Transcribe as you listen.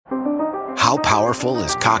How powerful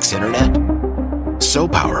is Cox Internet? So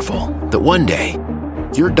powerful that one day,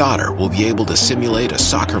 your daughter will be able to simulate a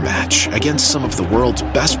soccer match against some of the world's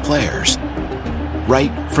best players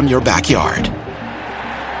right from your backyard.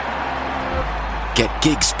 Get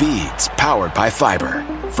gig speeds powered by fiber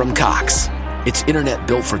from Cox. It's internet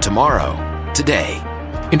built for tomorrow, today.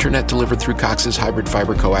 Internet delivered through Cox's hybrid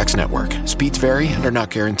fiber coax network. Speeds vary and are not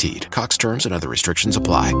guaranteed. Cox terms and other restrictions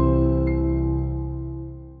apply.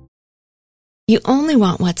 You only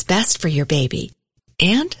want what's best for your baby.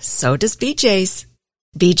 And so does BJ's.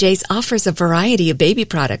 BJ's offers a variety of baby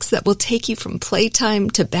products that will take you from playtime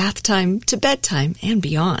to bath time to bedtime and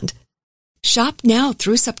beyond. Shop now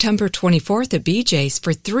through September 24th at BJ's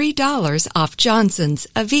for $3 off Johnson's,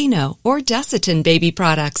 Aveeno, or Desitin baby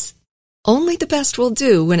products. Only the best will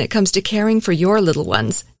do when it comes to caring for your little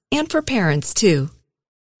ones, and for parents, too.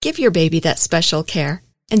 Give your baby that special care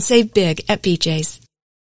and save big at BJ's.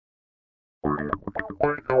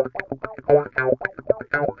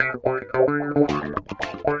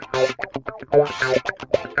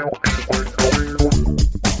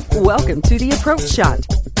 Welcome to The Approach Shot,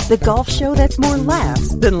 the golf show that's more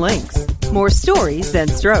laughs than links, more stories than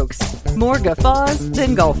strokes, more guffaws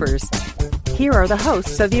than golfers. Here are the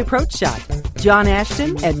hosts of The Approach Shot, John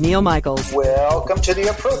Ashton and Neil Michaels. Welcome to The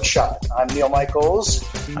Approach Shot. I'm Neil Michaels.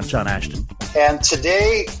 I'm John Ashton. And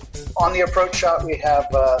today on The Approach Shot, we have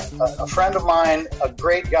a friend of mine, a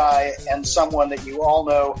great guy, and someone that you all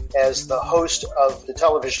know as the host of the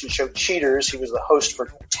television show Cheaters. He was the host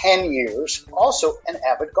for 10 years. Also an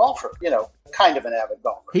avid golfer, kind of an avid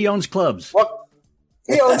golfer. He owns clubs. Well,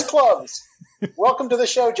 he owns clubs. Welcome to the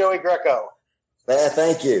show, Joey Greco.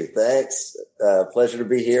 Thank you. Thanks. Pleasure to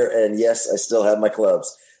be here. And yes, I still have my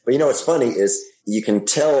clubs. But what's funny is you can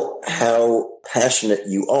tell how passionate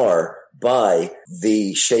you are by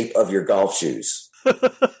the shape of your golf shoes.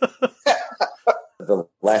 The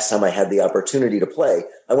last time I had the opportunity to play,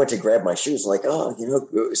 I went to grab my shoes. Like,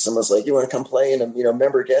 someone's like, you want to come play? And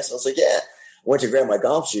member guest. I was like, yeah. I went to grab my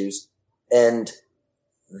golf shoes and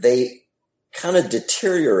they kind of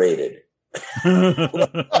deteriorated.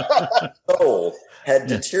 Sole had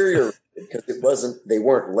deteriorated because they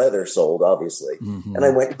weren't leather soled, obviously. Mm-hmm. And I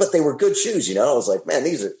went, but they were good shoes, I was like, man,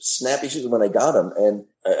 these are snappy shoes when I got them. And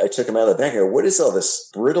I took them out of the bag. I go, what is all this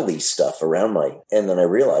brittly stuff around and then I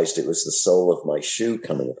realized it was the sole of my shoe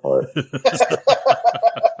coming apart.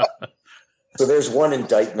 So there's one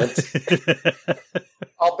indictment.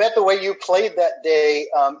 I'll bet the way you played that day,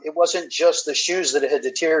 it wasn't just the shoes that had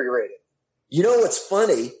deteriorated. What's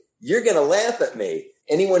funny? You're going to laugh at me.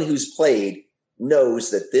 Anyone who's played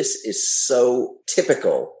knows that this is so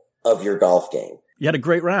typical of your golf game. You had a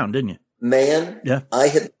great round, didn't you? Man, yeah. I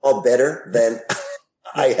hit the ball better than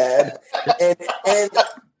I had. And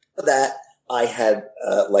that I had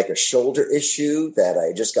like a shoulder issue that I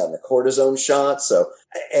had just gotten a cortisone shot. So,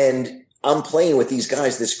 and I'm playing with these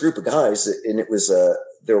guys, this group of guys, and it was,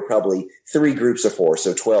 there were probably 3 groups of 4,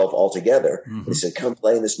 so 12 altogether. Mm-hmm. They said, come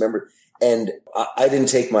play in this member. And I didn't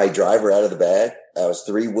take my driver out of the bag. I was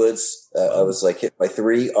 3 woods. I was like hit by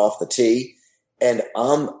 3 off the tee. And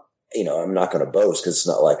I'm not going to boast because it's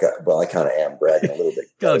not like, I kind of am bragging a little bit.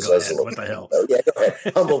 Go ahead. What the hell? Yeah, go ahead.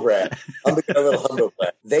 Humble brag. I'm a little humble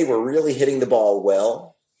brag. They were really hitting the ball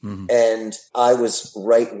well. Mm-hmm. And I was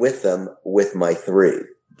right with them with my 3.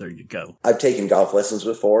 There you go. I've taken golf lessons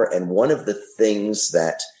before. And one of the things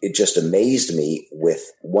that it just amazed me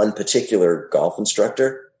with one particular golf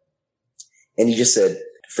instructor, and he just said,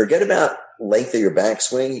 forget about length of your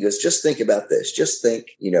backswing. He goes, just think about this. Just think,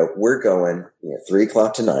 we're going 3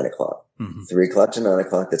 o'clock to 9 o'clock, 3 o'clock to 9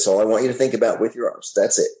 o'clock. That's all I want you to think about with your arms.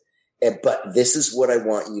 That's it. But this is what I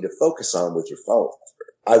want you to focus on with your follow-up.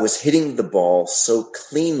 I was hitting the ball so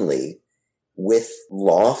cleanly with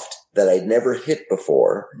loft that I'd never hit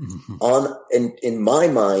before on, in my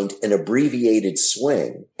mind, an abbreviated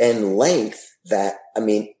swing and length that,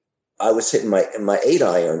 I was hitting my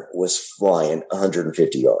 8-iron was flying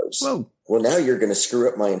 150 yards. Whoa. Well, now you're going to screw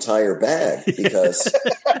up my entire bag because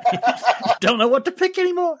don't know what to pick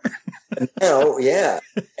anymore. Now, yeah.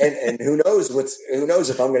 And who knows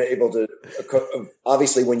if I'm going to able to,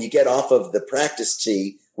 obviously when you get off of the practice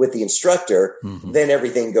tee with the instructor, then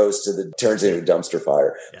everything turns into a dumpster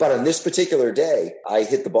fire. Yeah. But on this particular day, I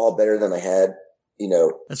hit the ball better than I had.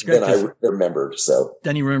 That's great, then I remembered. So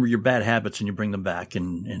then you remember your bad habits and you bring them back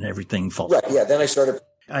and everything falls right. apart. Yeah. Then I started.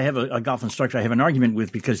 I have a golf instructor I have an argument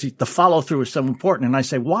with because the follow through is so important. And I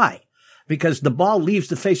say, why? Because the ball leaves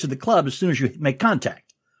the face of the club as soon as you make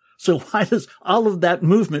contact. So why does all of that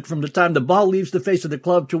movement from the time the ball leaves the face of the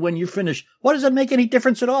club to when you finish, why does that make any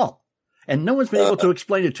difference at all? And no one's been able to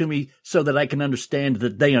explain it to me so that I can understand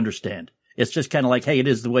that they understand. It's just kind of like, hey, it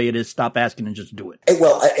is the way it is. Stop asking and just do it.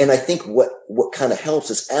 And I think what kind of helps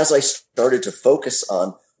is as I started to focus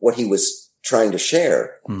on what he was trying to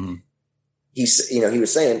share, he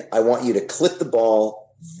was saying, I want you to clip the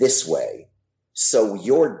ball this way. So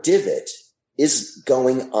your divot is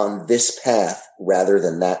going on this path rather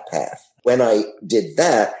than that path. When I did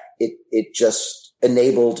that, it just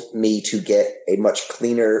enabled me to get a much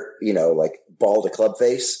cleaner, like ball to club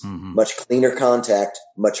face, much cleaner contact,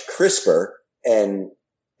 much crisper. And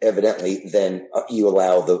evidently then you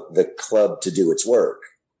allow the club to do its work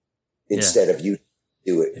instead of you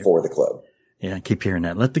do it for the club. Yeah. I keep hearing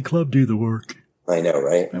that. Let the club do the work. I know,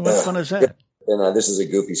 right? And what fun is that? And this is a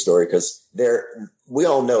goofy story because we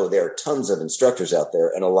all know there are tons of instructors out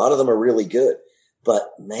there and a lot of them are really good.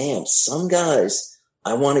 But man, some guys,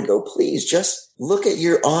 I want to go, please just look at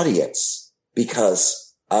your audience,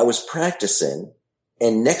 because I was practicing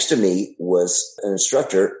and next to me was an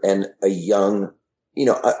instructor and a young,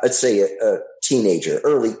 I'd say a teenager,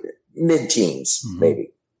 early mid-teens,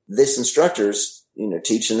 maybe. This instructor's,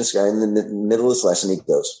 teaching this guy in the middle of this lesson. He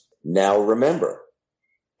goes, now remember,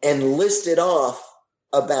 and listed off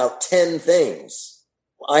about 10 things.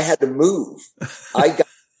 I had to move. I got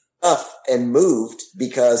up and moved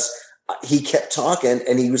because he kept talking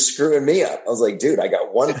and he was screwing me up. I was like, dude, I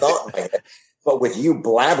got one thought in my head, but with you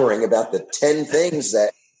blabbering about the 10 things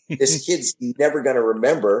that this kid's never going to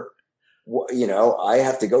remember, I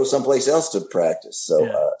have to go someplace else to practice.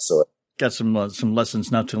 So got some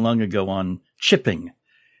lessons not too long ago on chipping,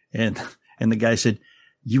 and the guy said,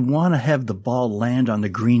 you want to have the ball land on the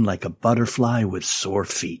green like a butterfly with sore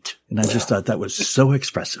feet. And I just thought that was so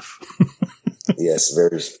expressive. Yes,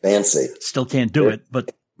 very fancy. Still can't do it,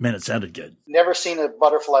 but man, it sounded good. Never seen a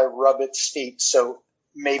butterfly rub its feet, so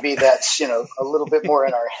maybe that's, a little bit more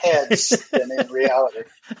in our heads than in reality.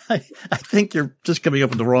 I think you're just coming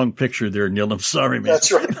up with the wrong picture there, Neil. I'm sorry, man.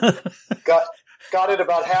 That's right. Got it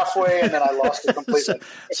about halfway, and then I lost it completely.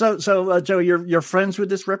 So, Joe, you're friends with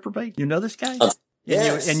this reprobate? You know this guy?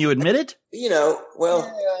 Yes. And you admit it? A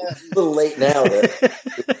little late now.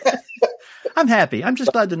 I'm happy. I'm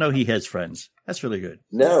just glad to know he has friends. That's really good.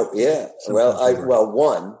 No, yeah.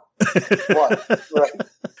 One. One, right.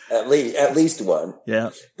 At least one.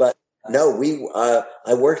 Yeah. But no,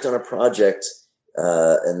 I worked on a project,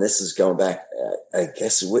 and this is going back, I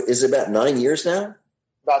guess, is it about 9 years now?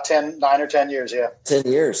 About 9 or 10 years, yeah. 10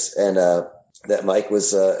 years. And, that Mike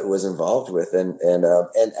was involved with. And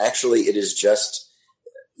actually it is just,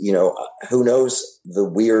 who knows the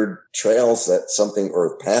weird trails that something,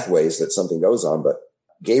 or pathways that something goes on, but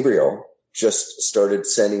Gabriel just started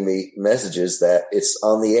sending me messages that it's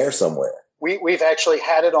on the air somewhere. We've actually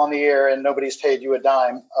had it on the air and nobody's paid you a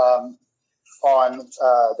dime, on,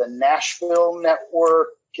 the Nashville network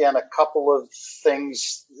and a couple of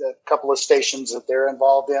stations that they're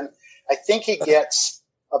involved in. I think he gets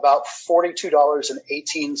about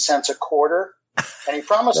 $42.18 a quarter, and he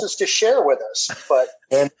promises to share with us, but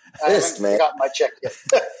I haven't got my check yet.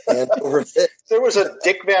 There was a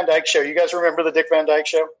Dick Van Dyke show. You guys remember the Dick Van Dyke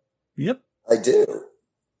show? Yep. I do.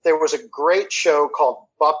 There was a great show called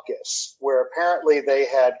Bupkis, where apparently they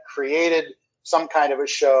had created some kind of a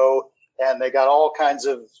show, and they got all kinds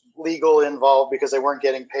of legal involved because they weren't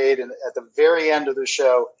getting paid. And at the very end of the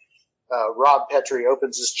show, Rob Petrie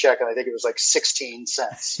opens his check, and I think it was like 16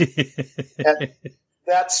 cents. And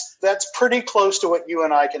that's pretty close to what you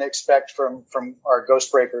and I can expect from our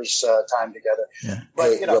Ghost Breakers time together. Yeah.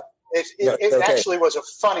 But it actually was a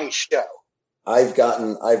funny show. I've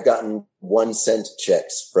gotten 1 cent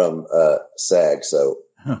checks from SAG, so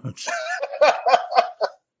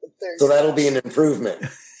so that'll be an improvement.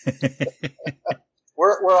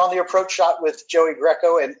 We're on the approach shot with Joey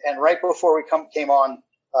Greco, and right before we came on,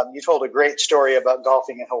 you told a great story about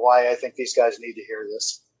golfing in Hawaii. I think these guys need to hear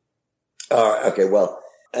this. Okay. Well,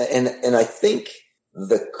 and I think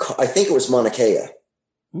it was Mauna Kea,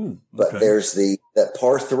 but there's that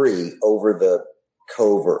par 3 over the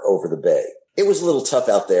cove or over the bay. It was a little tough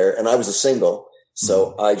out there, and I was a single,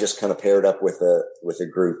 so I just kind of paired up with a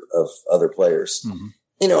group of other players. Mm-hmm.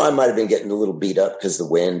 I might have been getting a little beat up because the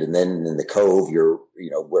wind, and then in the cove,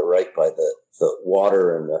 we're right by the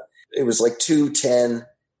water, and it was like 210,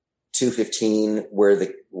 215 where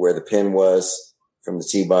the pin was from the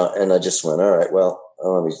tee box, and I just went, all right, well,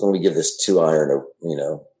 let me give this 2-iron a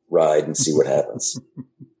ride and see what happens.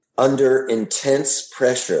 Under intense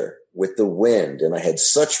pressure with the wind, and I had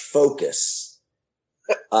such focus,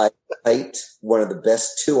 I hit one of the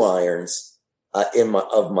best 2-irons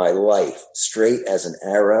of my life, straight as an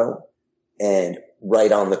arrow and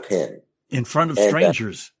right on the pin. In front of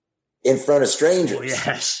strangers. In front of strangers. Oh,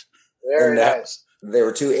 yes. Very nice. there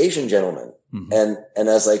were two Asian gentlemen. Mm-hmm. And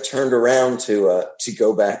as I turned around to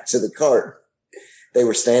go back to the cart, they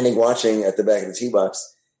were standing watching at the back of the tee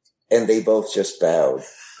box, and they both just bowed.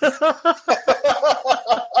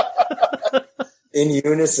 In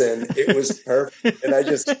unison. It was perfect. And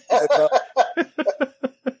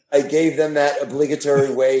I gave them that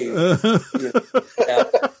obligatory wave.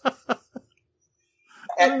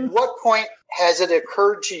 At what point has it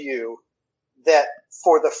occurred to you that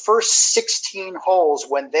for the first 16 holes,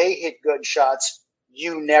 when they hit good shots,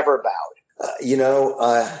 you never bowed?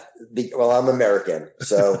 Well, I'm American,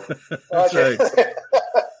 so okay.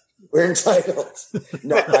 We're entitled.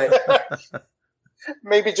 No,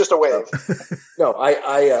 maybe just a wave. No,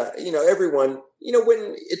 everyone,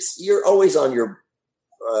 when you're always on your,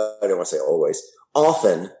 I don't want to say always,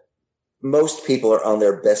 often most people are on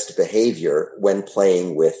their best behavior when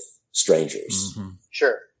playing with strangers. Mm-hmm.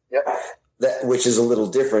 Sure. Yep. Which is a little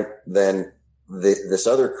different than this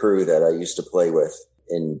other crew that I used to play with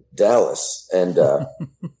in Dallas. And,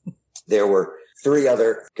 there were 3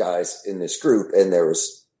 other guys in this group, and there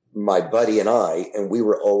was my buddy and I, and we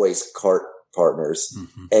were always cart partners.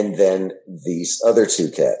 Mm-hmm. And then these other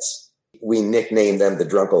 2 cats, we nicknamed them the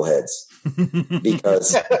Drunkleheads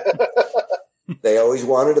because they always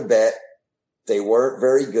wanted to bet. They weren't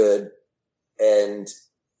very good. And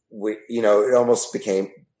it almost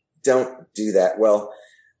became, don't do that. Well,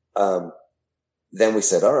 then we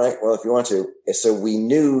said, all right, well, if you want to. So we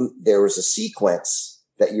knew there was a sequence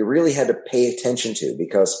that you really had to pay attention to,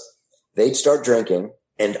 because they'd start drinking,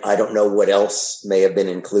 and I don't know what else may have been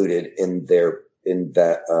included in that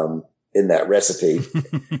recipe.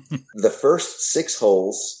 The first 6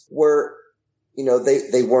 holes were,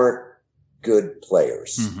 they weren't good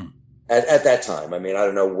players. Mm-hmm. At that time. I mean, I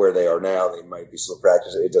don't know where they are now. They might be still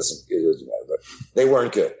practicing. It doesn't matter, but they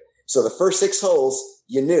weren't good. So the first 6 holes,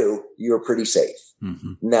 you knew you were pretty safe.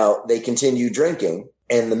 Mm-hmm. Now they continued drinking,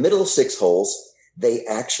 and the middle 6 holes, they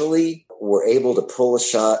actually were able to pull a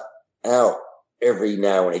shot out every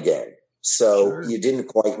now and again. So You didn't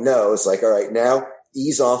quite know. It's like, all right, now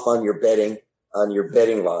ease off on your betting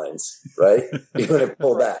lines, right? You're going to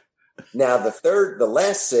pull back. Now the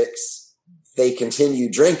last 6, they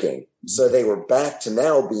continued drinking. So they were back to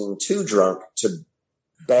now being too drunk to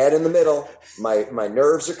bad in the middle. My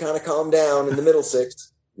nerves are kind of calmed down in the middle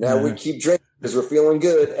 6. Now we keep drinking because we're feeling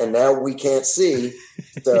good, and now we can't see.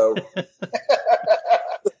 So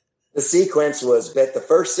the sequence was bet the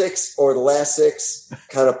first 6 or the last 6,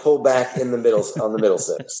 kind of pull back in the middle, on the middle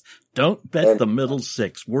 6. Don't bet the middle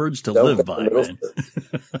 6. Words to live by, man.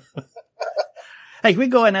 Hey, can we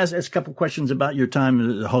go and ask a couple questions about your time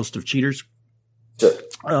as the host of Cheaters? Sure.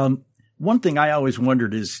 One thing I always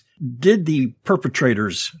wondered is, did the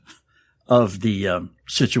perpetrators of the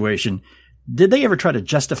situation, did they ever try to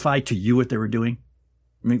justify to you what they were doing?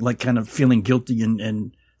 I mean, like kind of feeling guilty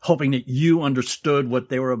and hoping that you understood what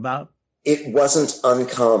they were about? It wasn't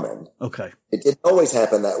uncommon. Okay. It didn't always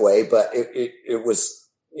happen that way, but it was,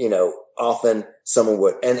 often someone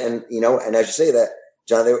would. And as you say that,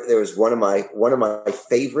 John, there was one of my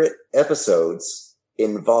favorite episodes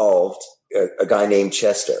involved a guy named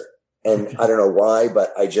Chester. And I don't know why,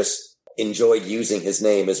 but I just enjoyed using his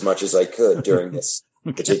name as much as I could during this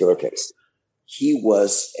particular case. He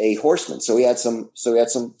was a horseman. So he had some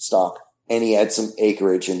stock, and he had some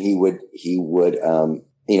acreage, and he would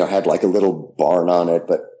had like a little barn on it,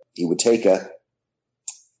 but he would take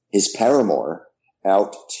his paramour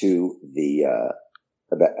out to the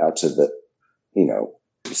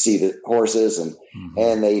see the horses,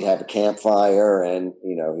 and they'd have a campfire, and,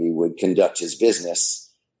 he would conduct his business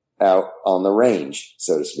out on the range,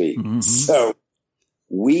 so to speak. Mm-hmm. So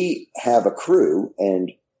we have a crew,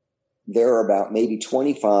 and there are about maybe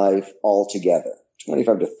 25 altogether,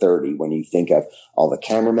 25 to 30 when you think of all the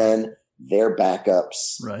cameramen, their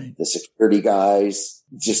backups, right, the security guys,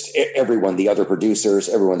 just everyone, the other producers,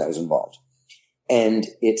 everyone that was involved. And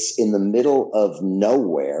it's in the middle of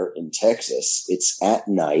nowhere in Texas. It's at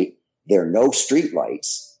night. There are no street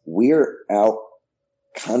lights. We're out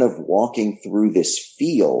kind of walking through this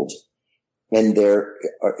field, and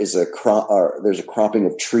there's a cropping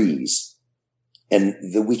of trees, and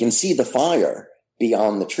we can see the fire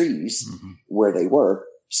beyond the trees where they were.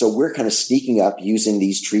 So we're kind of sneaking up using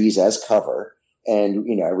these trees as cover, and,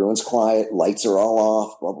 everyone's quiet. Lights are all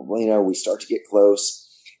off, blah, blah, blah. We start to get close.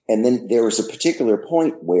 And then there was a particular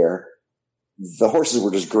point where the horses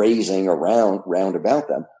were just grazing round about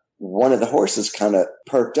them. One of the horses kind of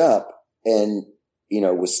perked up and,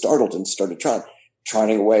 was startled and started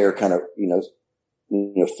trotting away, or kind of,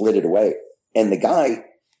 flitted away. And the guy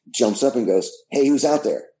jumps up and goes, "Hey, who's out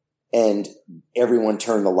there?" And everyone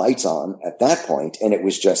turned the lights on at that point, and it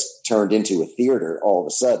was just turned into a theater all of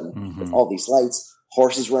a sudden with all these lights,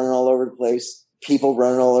 horses running all over the place, people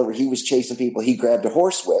running all over. He was chasing people. He grabbed a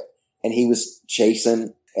horse whip and he was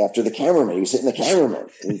chasing after the cameraman. He was hitting the cameraman.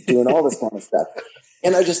 He was doing all this kind of stuff.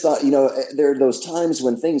 And I just thought, there are those times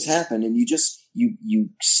when things happen and you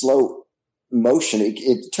slow motion.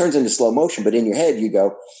 It turns into slow motion, but in your head you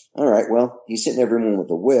go, all right, well, he's hitting everyone with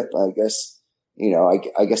a whip. I guess,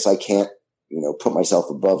 I guess I can't, put myself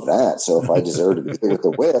above that. So if I deserve to be hit with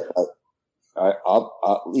the whip, I'll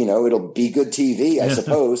it'll be good TV, I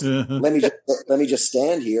suppose. Let me just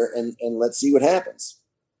stand here and let's see what happens.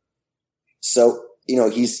 So,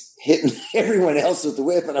 he's hitting everyone else with the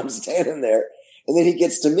whip and I'm standing there, and then he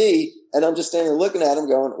gets to me and I'm just standing there looking at him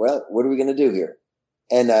going, well, what are we going to do here?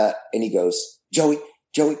 And he goes, Joey,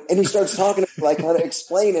 and he starts talking, like kind of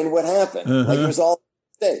explaining what happened. Like it was all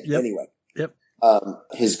a mistake. Yep. Anyway. Yep.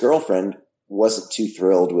 His girlfriend wasn't too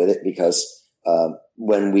thrilled with it because,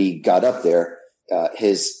 when we got up there,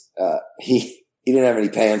 he didn't have any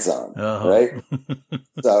pants on, right?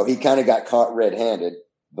 So he kind of got caught red-handed,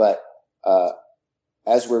 but,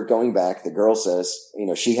 as we're going back, the girl says,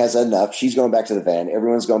 she has enough. She's going back to the van.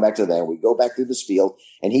 Everyone's going back to the van. We go back through this field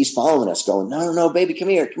and he's following us going, no, baby, come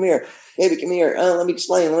here. Baby, come here. Let me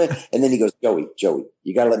explain. And then he goes, Joey,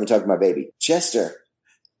 you got to let me talk to my baby. Chester,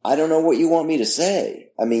 I don't know what you want me to say.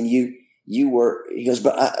 I mean, he goes,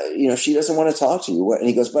 but she doesn't want to talk to you. And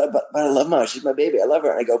he goes, but I love Mom. She's my baby. I love her.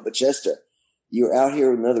 And I go, but Chester, you're out here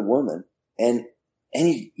with another woman and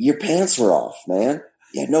your pants were off, man.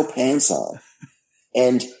 You had no pants on.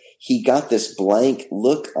 And he got this blank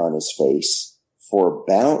look on his face for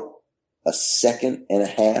about a second and a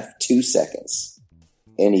half, 2 seconds.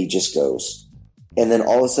 And he just goes, and then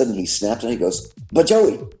all of a sudden he snapped and he goes, but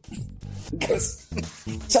Joey, he goes,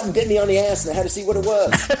 something bit me on the ass and I had to see what it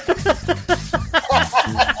was.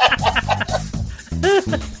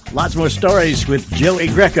 Lots more stories with Joey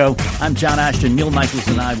Greco. I'm John Ashton. Neil Michaels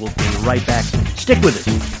and I will be right back. Stick with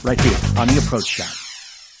us right here on The Approach Shot.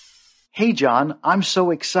 Hey, John, I'm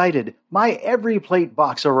so excited. My Every Plate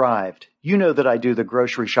box arrived. You know that I do the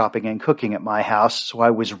grocery shopping and cooking at my house, so I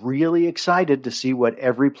was really excited to see what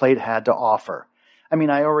Every Plate had to offer. I mean,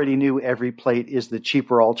 I already knew Every Plate is the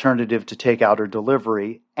cheaper alternative to takeout or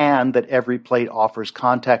delivery, and that Every Plate offers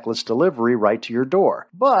contactless delivery right to your door.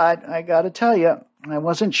 But I gotta tell you, I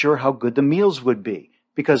wasn't sure how good the meals would be,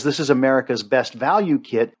 because this is America's best value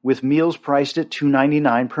kit with meals priced at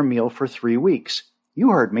 $2.99 per meal for 3 weeks. You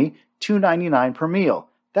heard me. $2.99 per meal.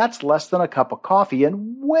 That's less than a cup of coffee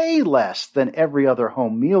and way less than every other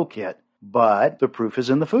home meal kit. But the proof is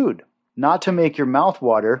in the food. Not to make your mouth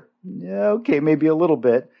water. Okay, maybe a little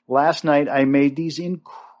bit. Last night I made these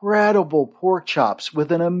incredible pork chops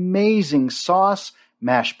with an amazing sauce,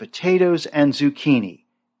 mashed potatoes, and zucchini.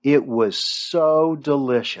 It was so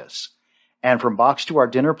delicious. And from box to our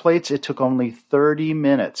dinner plates, it took only 30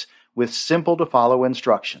 minutes with simple to follow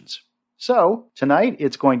instructions. So, tonight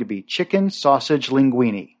it's going to be chicken sausage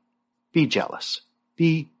linguine. Be jealous.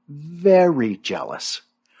 Be very jealous.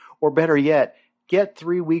 Or better yet, get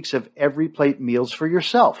 3 weeks of Every Plate meals for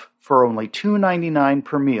yourself for only $2.99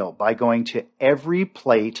 per meal by going to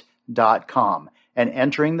everyplate.com and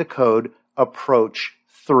entering the code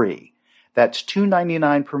APPROACH3. That's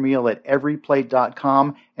 $2.99 per meal at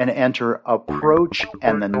everyplate.com and enter APPROACH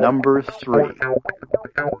and the number 3.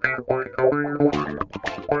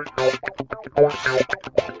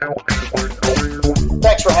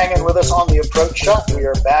 Thanks for hanging with us on The Approach Shot. We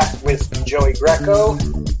are back with Joey Greco.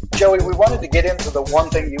 Joey, we wanted to get into the one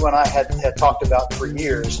thing you and I had talked about for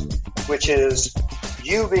years, which is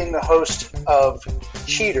you being the host of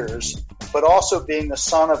Cheaters, but also being the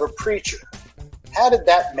son of a preacher. How did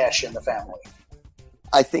that mesh in the family?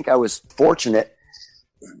 I think I was fortunate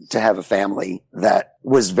to have a family that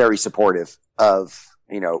was very supportive of,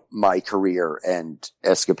 my career and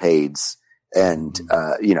escapades. And,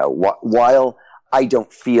 while I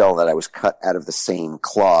don't feel that I was cut out of the same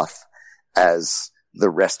cloth as the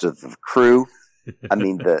rest of the crew, I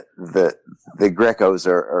mean, the Grecos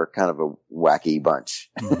are kind of a wacky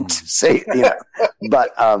bunch to say,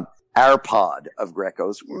 but, our pod of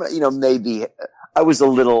Grecos, maybe I was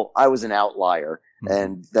an outlier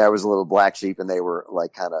and there was a little black sheep and they were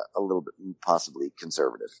like kind of a little bit possibly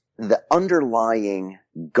conservative. The underlying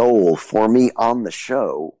goal for me on the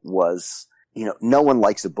show was, no one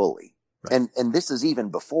likes a bully. Right. And this is even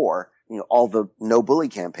before, all the no bully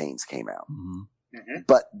campaigns came out. Mm-hmm. Mm-hmm.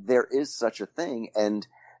 But there is such a thing. And,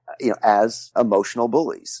 as emotional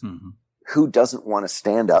bullies, who doesn't want to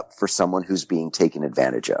stand up for someone who's being taken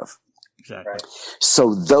advantage of? Exactly. Right.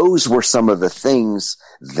 So those were some of the things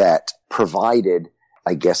that provided,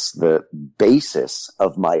 I guess, the basis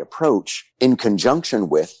of my approach in conjunction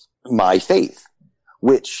with my faith,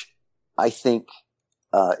 which I think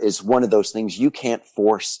is one of those things you can't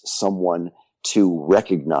force someone to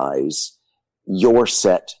recognize your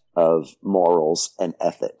set of morals and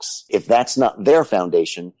ethics. If that's not their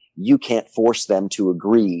foundation, you can't force them to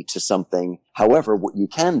agree to something. However, what you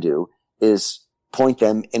can do is point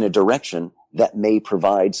them in a direction that may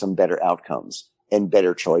provide some better outcomes and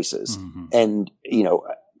better choices. Mm-hmm. And,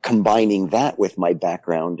 combining that with my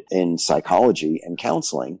background in psychology and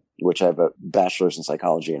counseling, which I have a bachelor's in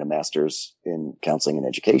psychology and a master's in counseling and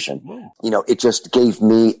education, Whoa. it just gave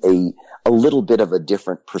me a little bit of a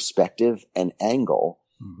different perspective and angle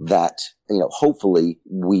that, hopefully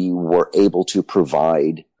we were able to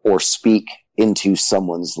provide or speak into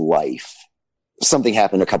someone's life. Something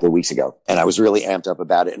happened a couple of weeks ago and I was really amped up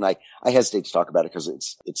about it. And I hesitate to talk about it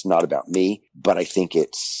because it's not about me, but I think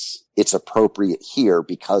it's appropriate here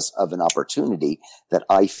because of an opportunity that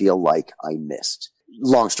I feel like I missed.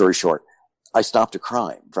 Long story short, I stopped a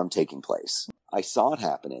crime from taking place. I saw it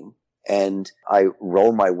happening and I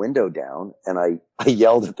rolled my window down and I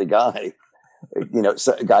yelled at the guy.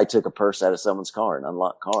 So a guy took a purse out of someone's car, an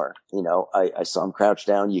unlocked car. I saw him crouch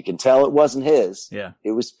down. You can tell it wasn't his. Yeah.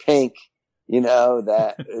 It was pink.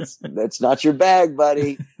 That's not your bag,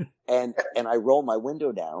 buddy. And I rolled my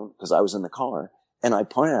window down because I was in the car and I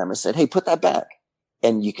pointed at him. I said, "Hey, put that back."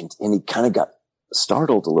 And he kind of got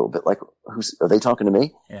startled a little bit, like, are they talking to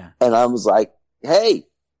me? Yeah. And I was like, "Hey,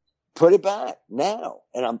 put it back now."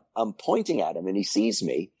 And I'm pointing at him and he sees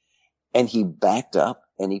me and he backed up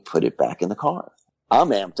and he put it back in the car. I'm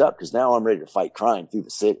amped up because now I'm ready to fight crime through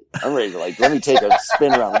the city. I'm ready to let me take a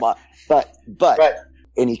spin around the block. But, Right.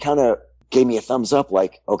 and he kind of gave me a thumbs up,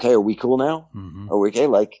 like, "Okay, are we cool now? Mm-hmm. Are we okay?"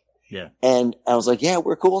 Yeah. And I was like, "Yeah,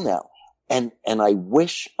 we're cool now." And I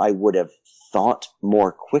wish I would have thought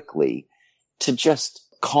more quickly to just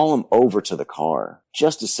call him over to the car,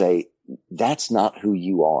 just to say, "That's not who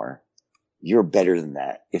you are. You're better than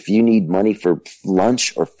that. If you need money for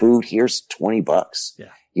lunch or food, here's $20.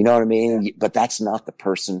 Yeah. You know what I mean? Yeah. But that's not the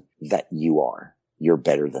person that you are. You're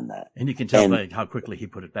better than that." And you can tell by how quickly he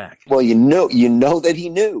put it back. Well, you know that he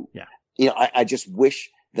knew. Yeah. I just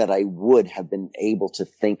wish that I would have been able to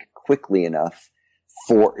think quickly enough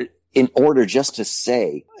in order just to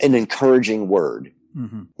say an encouraging word.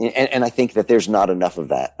 Mm-hmm. And I think that there's not enough of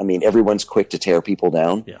that. I mean, everyone's quick to tear people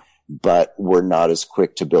down, but we're not as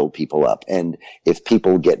quick to build people up. And if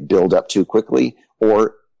people get built up too quickly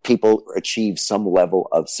or people achieve some level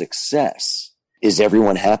of success, is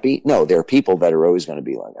everyone happy? No, there are people that are always going to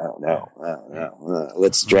be like, "Oh no,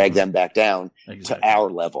 let's drag them back down to our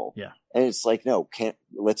level." Yeah. And it's like, no,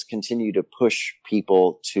 let's continue to push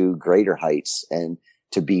people to greater heights and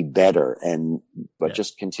to be better but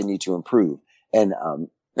just continue to improve. And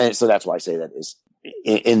so that's why I say that is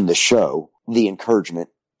in the show, the encouragement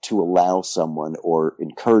to allow someone or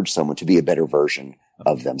encourage someone to be a better version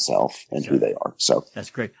of themselves and who they are. So that's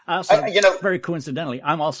great. I also, very coincidentally,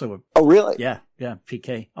 I'm also oh, really? Yeah.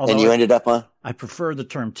 PK. Although and you ended up on? I prefer the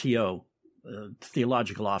term TO,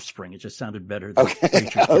 theological offspring. It just sounded better than okay.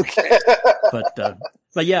 preacher's kid. Okay.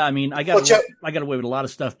 But yeah, I mean, I got away with a lot of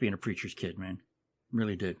stuff being a preacher's kid, man.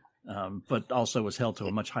 Really did. But also was held to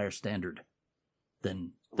a much higher standard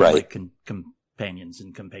than my companions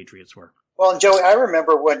and compatriots were. Well, and Joey, I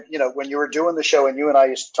remember when you were doing the show and you and I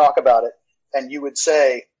used to talk about it, and you would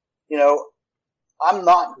say, "I'm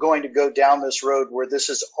not going to go down this road where this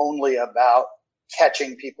is only about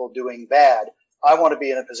catching people doing bad. I want to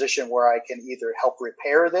be in a position where I can either help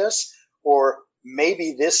repair this, or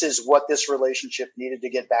maybe this is what this relationship needed to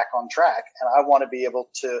get back on track. And I want to be able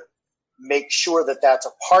to make sure that that's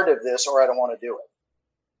a part of this, or I don't want to do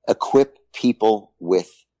it." Equip people with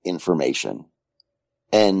information.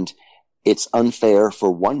 And it's unfair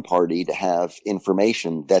for one party to have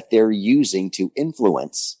information that they're using to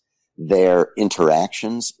influence their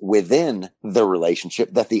interactions within the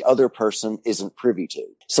relationship that the other person isn't privy to.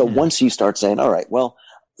 So once you start saying, all right, well,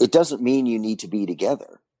 it doesn't mean you need to be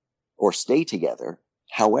together or stay together.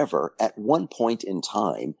 However, at one point in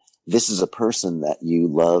time, this is a person that you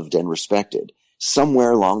loved and respected.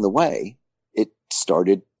 Somewhere along the way, it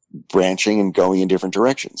started branching and going in different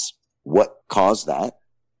directions. What caused that?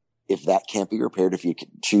 If that can't be repaired, if you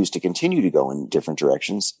choose to continue to go in different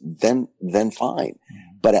directions, then fine.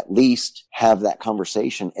 But at least have that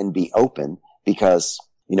conversation and be open, because,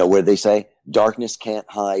 where they say darkness can't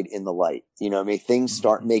hide in the light. Things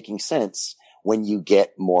start making sense when you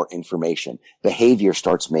get more information. Behavior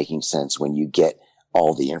starts making sense when you get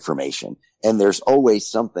all the information. And there's always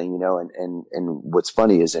something, and what's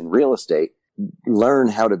funny is in real estate, learn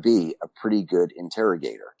how to be a pretty good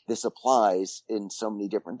interrogator. This applies in so many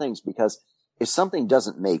different things, because if something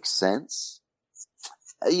doesn't make sense,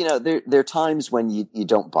 there are times when you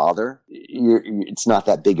don't bother. It's not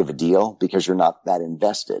that big of a deal because you're not that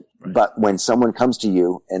invested. Right. But when someone comes to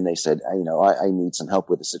you and they said, I need some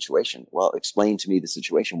help with the situation. Well, explain to me the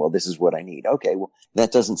situation. Well, this is what I need. Okay. Well,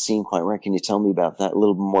 that doesn't seem quite right. Can you tell me about that? A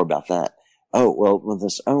little bit more about that.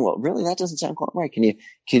 Really? That doesn't sound quite right. Can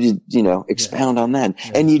you expound on that?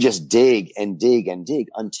 Yeah. And you just dig and dig and dig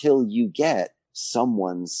until you get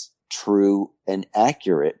someone's true and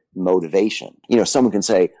accurate motivation. Someone can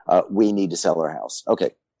say, we need to sell our house.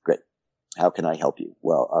 Okay, great. How can I help you?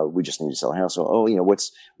 Well, we just need to sell our house. So,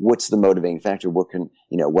 what's the motivating factor?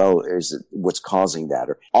 What's causing that?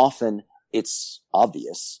 Or often it's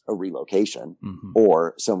obvious, a relocation,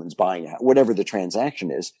 or someone's buying a house, whatever the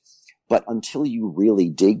transaction is. But until you really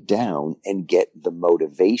dig down and get the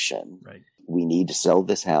motivation, right. We need to sell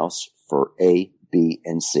this house for A, B,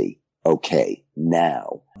 and C. Okay,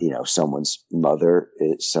 now, someone's mother,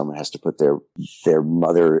 someone has to put their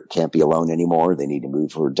mother can't be alone anymore. They need to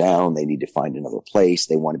move her down. They need to find another place.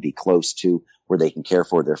 They want to be close to where they can care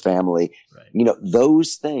for their family. Right.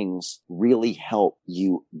 Those things really help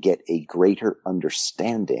you get a greater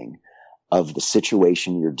understanding of the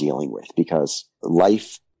situation you're dealing with, because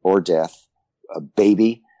life or death, a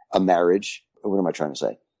baby, a marriage, what am I trying to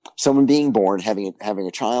say? Someone being born, having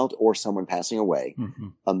a child, or someone passing away,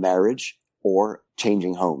 a marriage, or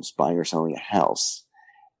changing homes, buying or selling a house,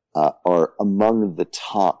 are among the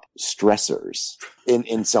top stressors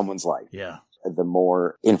in someone's life. Yeah. The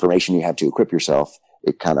more information you have to equip yourself,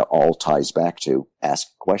 it kind of all ties back to ask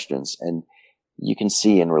questions. And you can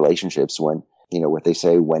see in relationships when, what they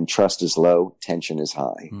say, when trust is low, tension is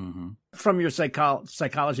high. Mm-hmm. From your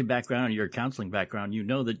psychology background, your counseling background, you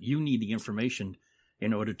know that you need the information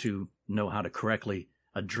in order to know how to correctly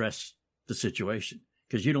address the situation,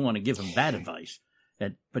 because you don't want to give them bad advice,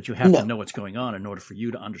 but you have to know what's going on in order for you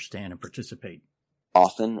to understand and participate.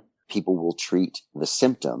 Often people will treat the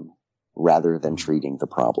symptom rather than treating the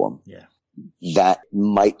problem. Yeah. That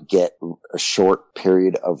might get a short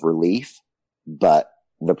period of relief, but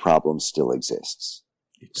the problem still exists.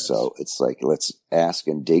 So it's like, let's ask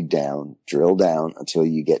and dig down, drill down until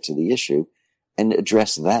you get to the issue and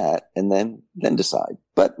address that, and then decide.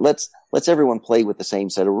 But let's everyone play with the same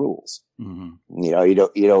set of rules. Mm-hmm.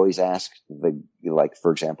 You'd always ask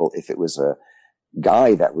for example, if it was a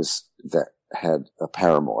guy that had a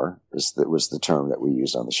paramour, that was the term that we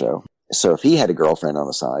used on the show. So if he had a girlfriend on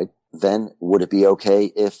the side, then would it be okay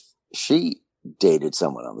if she dated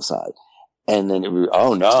someone on the side? And then it would,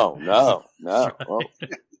 no. Well,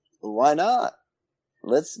 why not?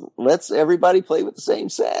 Let's everybody play with the same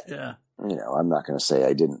set. Yeah. I'm not going to say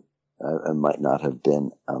I might not have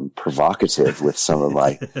been provocative with some of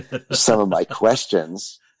my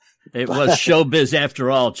questions. It was showbiz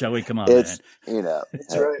after all, Joey. Come on, man.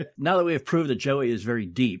 That's right. Now that we have proved that Joey is very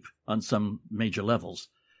deep on some major levels,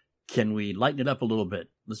 can we lighten it up a little bit?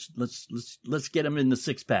 Let's get him in the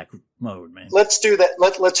 6-pack mode, man. Let's do that.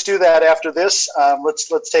 Let's do that after this.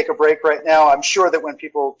 Let's take a break right now. I'm sure that when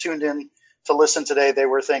people tuned in to listen today, they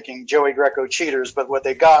were thinking Joey Greco cheaters, but what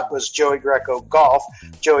they got was Joey Greco golf,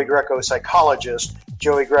 Joey Greco psychologist,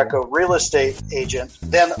 Joey Greco real estate agent.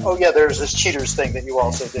 Then, there's this cheaters thing that you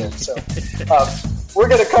also did. So we're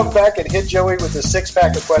going to come back and hit Joey with the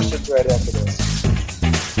 6-pack of questions right after this.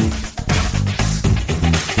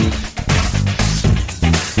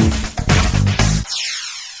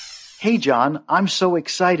 Hey, John, I'm so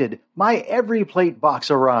excited. My Every Plate box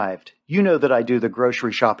arrived. You know that I do the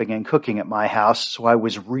grocery shopping and cooking at my house, so I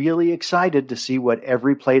was really excited to see what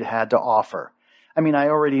Every Plate had to offer. I mean, I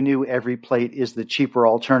already knew Every Plate is the cheaper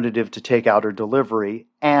alternative to takeout or delivery,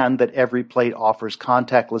 and that Every Plate offers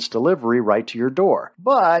contactless delivery right to your door.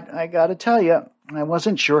 But I gotta tell you, I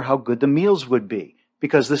wasn't sure how good the meals would be,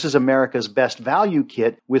 because this is America's best value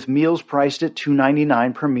kit with meals priced at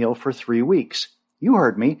 $2.99 per meal for 3 weeks. You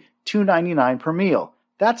heard me. $2.99 per meal.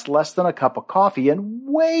 That's less than a cup of coffee and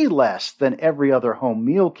way less than every other home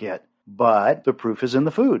meal kit. But the proof is in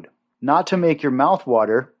the food. Not to make your mouth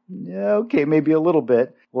water. Okay, maybe a little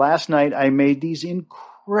bit. Last night I made these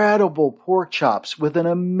incredible pork chops with an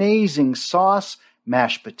amazing sauce,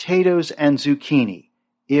 mashed potatoes, and zucchini.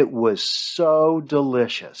 It was so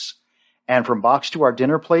delicious. And from box to our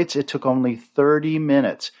dinner plates, it took only 30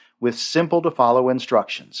 minutes with simple to follow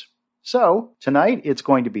instructions. So, tonight it's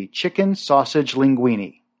going to be chicken sausage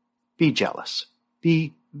linguine. Be jealous.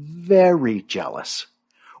 Be very jealous.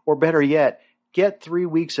 Or better yet, Get 3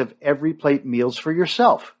 weeks of Every Plate meals for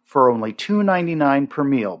yourself for only $2.99 per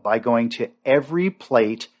meal by going to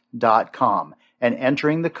everyplate.com and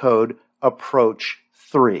entering the code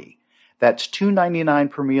APPROACH3. That's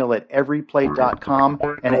 $2.99 per meal at everyplate.com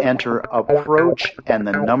and enter APPROACH and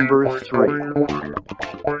the number 3.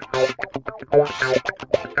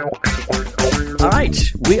 All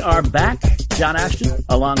right, we are back. John Ashton,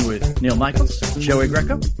 along with Neil Michaels, Joey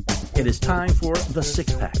Greco. It is time for the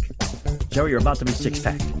six-pack. Joey, you're about to be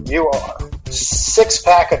six-packed. You are.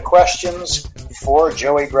 Six-pack of questions for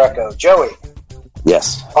Joey Greco. Joey.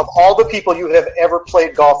 Yes. Of all the people you have ever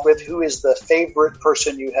played golf with, who is the favorite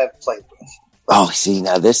person you have played with? Oh, see,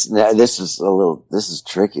 now this is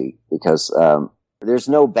tricky because, there's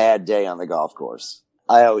no bad day on the golf course.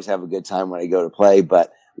 I always have a good time when I go to play,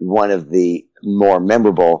 but one of the more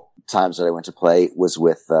memorable times that I went to play was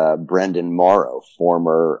with, Brendan Morrow,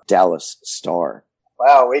 former Dallas star.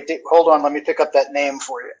 Wow. Hold on. Let me pick up that name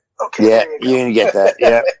for you. Okay. Yeah, you're going to get that.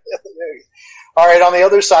 Yeah. All right, on the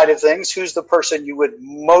other side of things, who's the person you would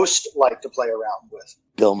most like to play around with?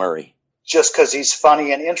 Bill Murray. Just because he's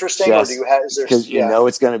funny and interesting, or do you have? Because you know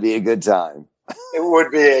it's going to be a good time. It would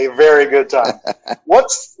be a very good time.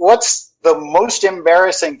 What's the most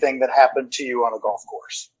embarrassing thing that happened to you on a golf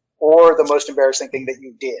course, or the most embarrassing thing that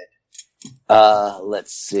you did?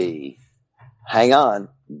 Let's see. Hang on.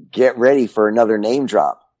 Get ready for another name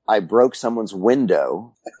drop. I broke someone's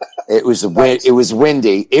window. It was Nice. It was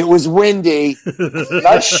windy. It was windy.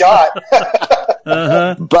 Nice shot.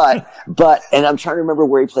 Uh-huh. But, and I'm trying to remember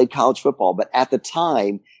where he played college football, but at the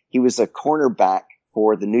time, he was a cornerback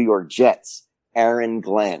for the New York Jets, Aaron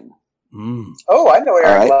Glenn. Mm. Oh, I know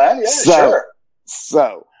Aaron Glenn. Yeah, sure.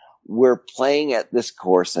 So we're playing at this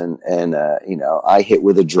course and, I hit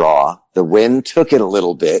with a draw. The wind took it a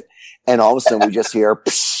little bit. And all of a sudden we just hear,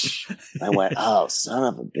 psh. I went, oh, son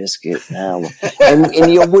of a biscuit. Now. And what are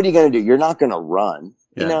you going to do? You're not going to run,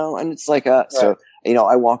 and it's like, so,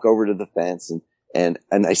 I walk over to the fence and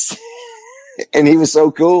I, and he was so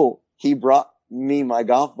cool. He brought me my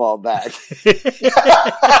golf ball back.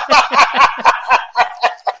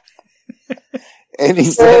 And he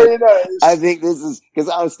said, nice. I think this is, cause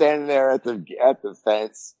I was standing there at the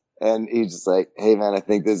fence. And he's just like, hey man, I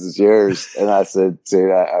think this is yours. And I said,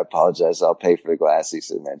 dude, I apologize. I'll pay for the glass. He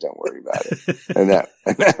said, man, don't worry about it. And that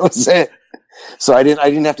was it. So I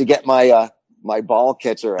didn't have to get my ball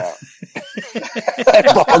catcher out.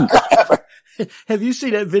 Ball grabber. Have you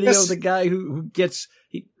seen that video of the guy who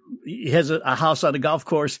he has a house on a golf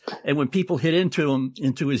course, and when people hit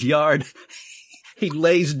into his yard, he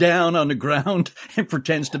lays down on the ground and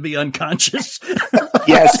pretends to be unconscious?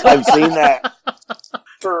 Yes, I've seen that.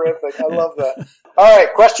 Terrific. I love that. All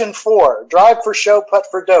right. Question 4. Drive for show, putt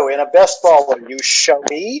for dough. In a best ball, are you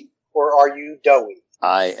showy or are you doughy?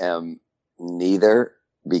 I am neither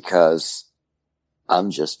because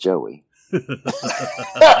I'm just Joey. Very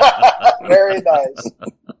nice.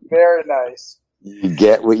 Very nice. You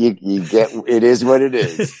get what you get. It is what it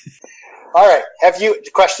is. All right.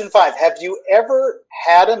 Question 5. Have you ever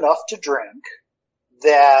had enough to drink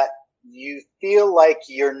that you feel like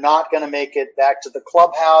you're not going to make it back to the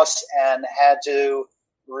clubhouse and had to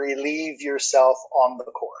relieve yourself on the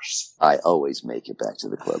course? I always make it back to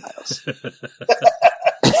the clubhouse.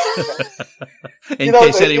 In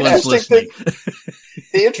case anyone's listening.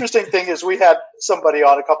 The interesting thing is we had somebody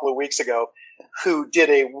on a couple of weeks ago who did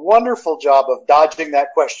a wonderful job of dodging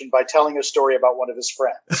that question by telling a story about one of his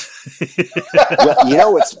friends. Well,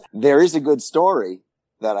 there is a good story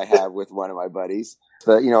that I have with one of my buddies.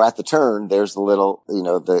 But, at the turn, there's the little,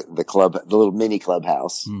 the club, the little mini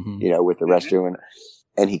clubhouse, with the restroom.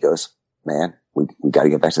 And he goes, man, we got to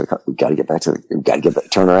get back to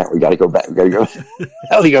turn around. We got to go back. We got to go.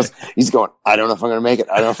 Hell, he's going, I don't know if I'm going to make it.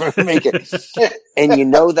 I don't know if I'm going to make it. And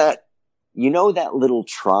that little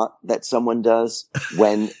trot that someone does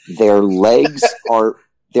when they're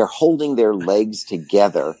holding their legs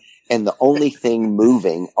together and the only thing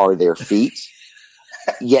moving are their feet.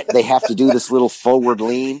 Yet they have to do this little forward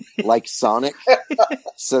lean like Sonic.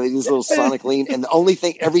 So they do this little Sonic lean. And the only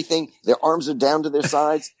thing, their arms are down to their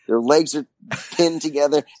sides. Their legs are pinned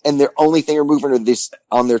together. And their only thing are moving are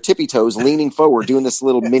on their tippy toes, leaning forward, doing this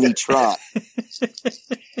little mini trot.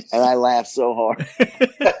 And I laugh so hard.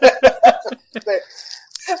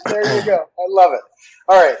 There you go. I love it.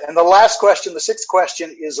 All right. And the last question, the 6th question,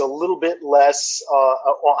 is a little bit less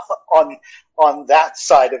on that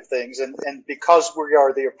side of things. And because we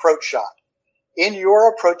are the approach shot, in your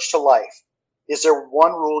approach to life, is there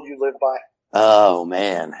one rule you live by? Oh,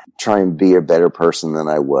 man. Try and be a better person than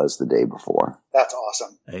I was the day before. That's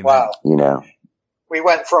awesome. Amen. Wow. We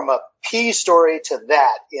went from a pee story to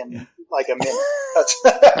that in like a minute. That's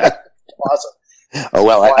awesome. Oh,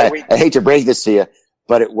 well, I hate to break this to you,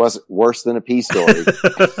 but it was worse than a pee story.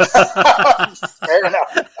 Fair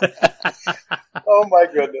enough. Oh, my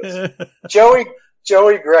goodness.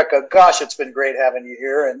 Joey Greco, gosh, it's been great having you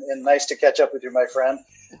here and nice to catch up with you, my friend.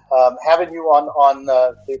 Having you on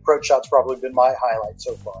the Approach Shot's probably been my highlight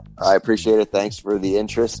so far. I appreciate it. Thanks for the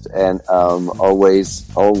interest, and always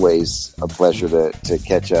a pleasure to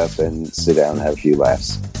catch up and sit down and have a few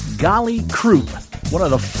laughs. Gali Kroup, one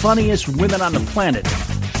of the funniest women on the planet,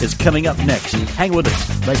 is coming up next. Hang with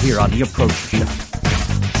us right here on The Approach Shot.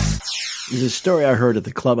 There's a story I heard at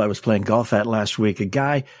the club I was playing golf at last week. A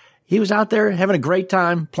guy, he was out there having a great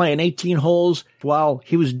time playing 18 holes. While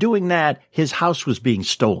he was doing that, his house was being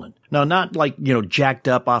stolen. Now, not like, jacked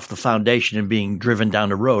up off the foundation and being driven down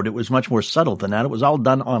the road. It was much more subtle than that. It was all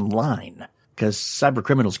done online because cyber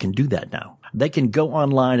criminals can do that now. They can go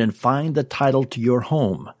online and find the title to your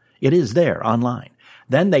home. It is there online.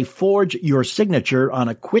 Then they forge your signature on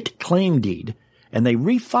a quit claim deed, and they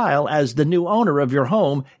refile as the new owner of your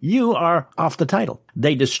home. You are off the title.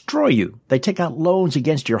 They destroy you. They take out loans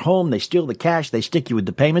against your home. They steal the cash. They stick you with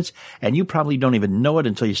the payments, and you probably don't even know it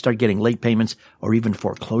until you start getting late payments or even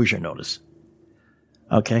foreclosure notice.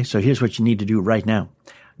 Okay, so here's what you need to do right now.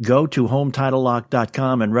 Go to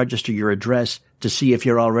HomeTitleLock.com and register your address to see if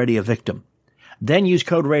you're already a victim. Then use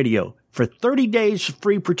code RADIO for 30 days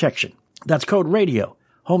free protection. That's code RADIO.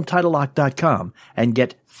 HomeTitleLock.com and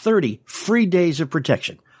get 30 free days of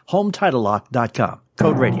protection. HomeTitleLock.com.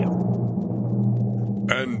 Code Radio.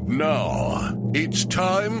 And now, it's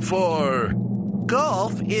time for...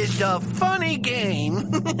 Golf is a funny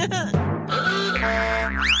game.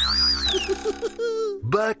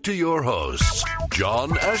 Back to your hosts,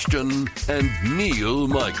 John Ashton and Neil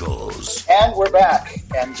Michaels. And we're back.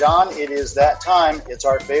 And John, it is that time. It's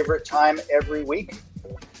our favorite time every week.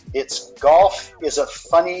 It's Golf is a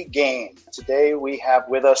Funny Game. Today we have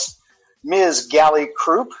with us Ms. Gali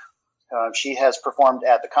Kroup. She has performed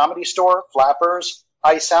at the Comedy Store, Flappers,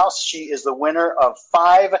 Ice House. She is the winner of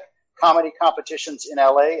 5 comedy competitions in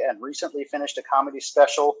LA and recently finished a comedy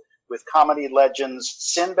special with comedy legends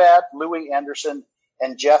Sinbad, Louis Anderson,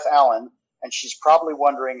 and Jeff Allen. And she's probably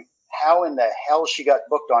wondering how in the hell she got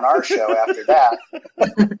booked on our show after that.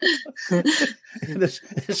 This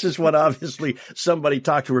is what obviously somebody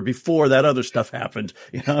talked to her before that other stuff happened,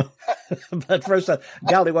 But first,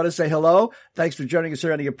 Gali, want to say hello. Thanks for joining us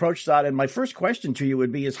here on the Approach Shot. And my first question to you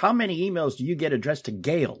would be: is how many emails do you get addressed to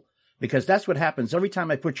Gail? Because that's what happens every time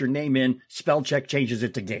I put your name in. Spell check changes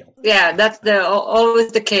it to Gail. Yeah, that's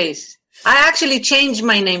always the case. I actually changed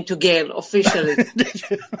my name to Gail officially.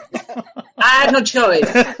 I had no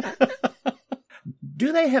choice.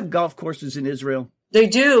 Do they have golf courses in Israel? They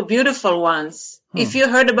do, beautiful ones. If you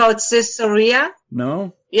heard about Caesarea?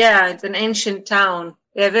 No. Yeah, it's an ancient town.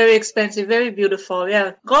 Yeah, very expensive, very beautiful.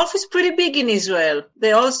 Yeah, golf is pretty big in Israel.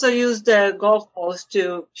 They also use the golf balls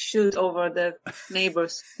to shoot over the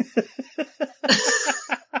neighbors.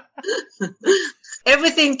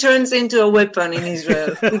 Everything turns into a weapon in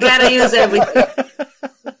Israel. We gotta use everything.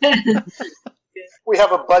 We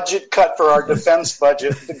have a budget cut for our defense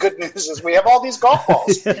budget. The good news is we have all these golf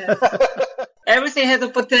balls. Yeah. Everything has the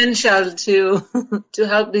potential to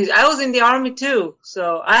help these. I was in the army too,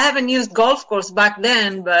 so I haven't used golf course back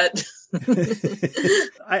then, but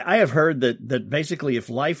I have heard that basically if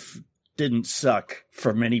life didn't suck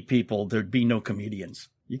for many people, there'd be no comedians.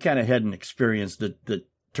 You kind of had an experience that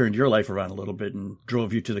turned your life around a little bit and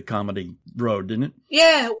drove you to the comedy road, didn't it?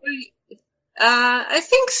 Yeah, I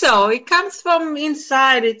think so. It comes from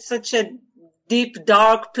inside. It's such a deep,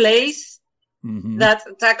 dark place that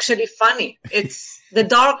it's actually funny. It's the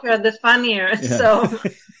darker, the funnier. Yeah. So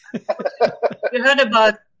you heard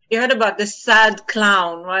about the sad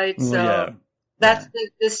clown, right? Well, so yeah. That's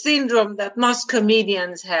the syndrome that most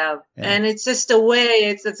comedians have, and it's just a way.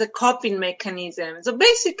 It's a coping mechanism. So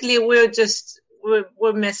basically,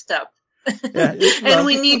 we're messed up. Yeah, and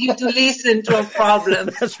we need you to listen to our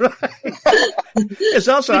problems. That's right. It's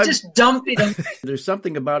also we just dump it on. There's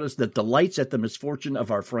something about us that delights at the misfortune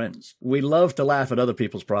of our friends. We love to laugh at other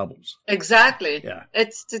people's problems. Exactly. Yeah.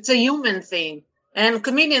 It's a human thing. And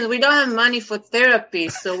comedians, we don't have money for therapy,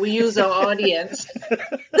 so we use our audience.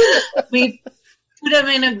 We put them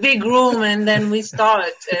in a big room and then we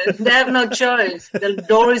start. They have no choice. The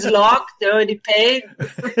door is locked. They already paid.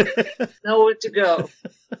 Nowhere to go.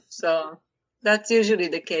 So that's usually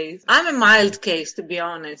the case. I'm a mild case, to be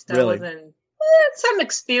honest. Really? Some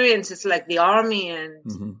experiences like the army and.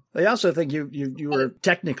 Mm-hmm. I also think you were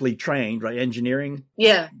technically trained, right? Engineering.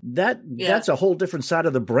 Yeah. That's a whole different side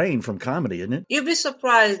of the brain from comedy, isn't it? You'd be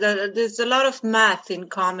surprised that there's a lot of math in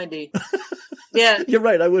comedy. Yeah. You're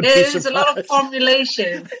right. I would be surprised. There's a lot of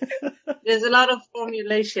formulation. There's a lot of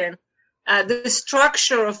formulation. The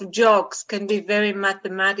structure of jokes can be very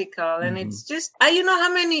mathematical, and it's just, you know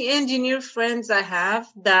how many engineer friends I have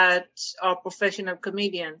that are professional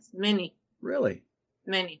comedians? Many. Really?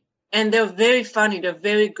 Many. And they're very funny. They're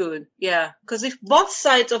very good. Yeah. Because if both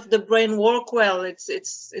sides of the brain work well,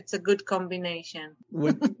 it's a good combination.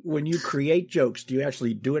 When you create jokes, do you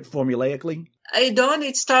actually do it formulaically? I don't.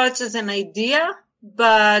 It starts as an idea,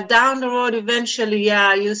 but down the road, eventually,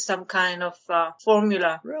 I use some kind of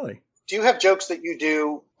formula. Really? Do you have jokes that you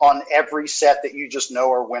do on every set that you just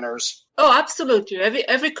know are winners? Oh, absolutely.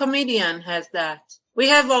 Every comedian has that. We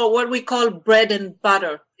have what we call bread and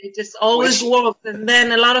butter. It just always works, and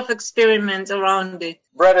then a lot of experiments around it.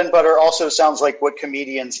 Bread and butter also sounds like what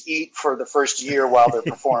comedians eat for the first year while they're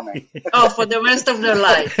performing. Oh, for the rest of their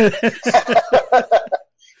life.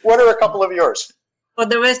 What are a couple of yours? For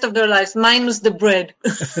the rest of their lives, minus the bread.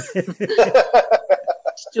 It's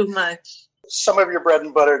too much. Some of your bread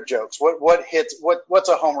and butter jokes. What hits? What's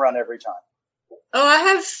a home run every time? Oh, I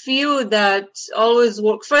have few that always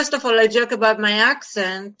work. First of all, I joke about my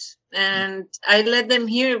accent, and I let them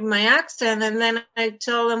hear my accent, and then I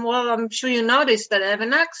tell them, well, I'm sure you noticed that I have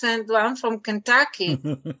an accent. Well, I'm from Kentucky.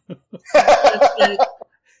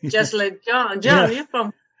 just like John. John, you're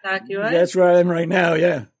from Kentucky, right? That's where I am right now,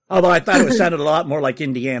 yeah. Although I thought it sounded a lot more like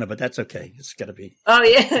Indiana, but that's okay. It's got to be. Oh,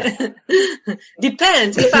 yeah.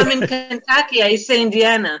 Depends. If I'm in Kentucky, I say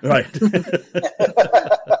Indiana. Right.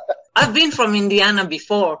 I've been from Indiana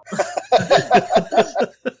before.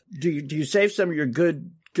 Do you save some of your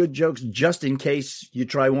good jokes just in case you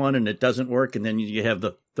try one and it doesn't work, and then you have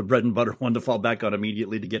the bread and butter one to fall back on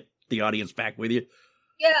immediately to get the audience back with you?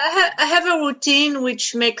 Yeah, I have a routine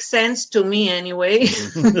which makes sense to me anyway.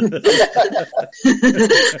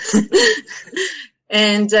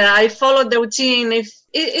 And I follow the routine.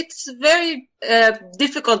 It's very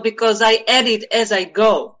difficult because I edit as I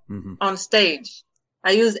go on stage.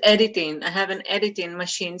 I use editing. I have an editing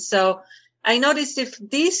machine. So I notice if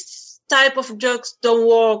these type of jokes don't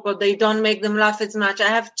work or they don't make them laugh as much, I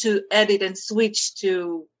have to edit and switch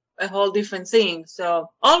to a whole different thing. So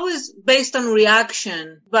always based on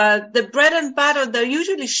reaction. But the bread and butter, they're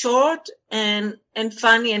usually short and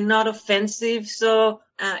funny and not offensive. So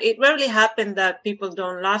it rarely happens that people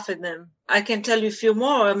don't laugh at them. I can tell you a few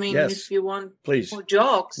more. I mean, yes, if you want please. More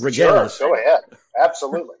jokes. Sure, go ahead.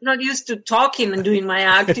 Absolutely. I'm not used to talking and doing my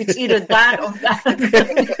act. It's either that or that.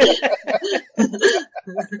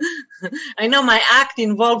 I know my act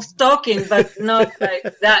involves talking, but not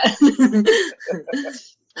like that.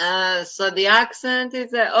 So the accent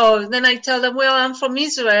is then I tell them, well, I'm from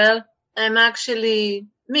Israel. I'm actually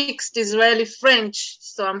mixed Israeli-French,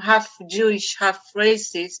 so I'm half Jewish, half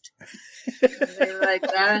racist. They like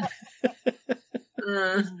that.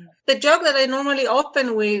 The joke that I normally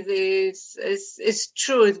open with is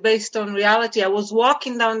true. It's based on reality. I was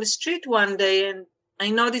walking down the street one day and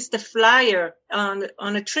I noticed a flyer on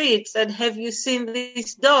a tree. It said, "Have you seen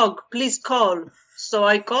this dog? Please call." So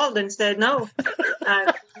I called and said, "No."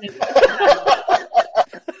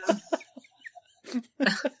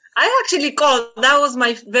 I actually called. That was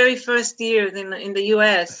my very first year in the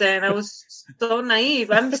U.S. and I was so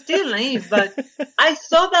naive. I'm still naive, but I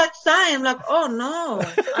saw that sign. I'm like, oh no,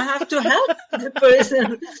 I have to help the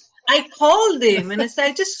person. I called him and I said,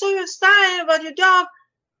 I just saw your sign about your dog.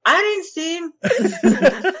 I didn't see him.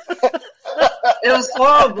 It was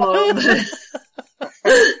horrible.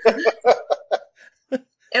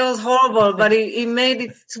 It was horrible, but it made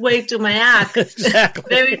its way to my act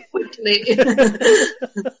very quickly.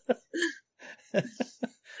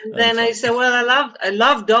 Then I said, well, I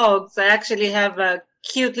love dogs. I actually have a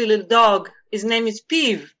cute little dog. His name is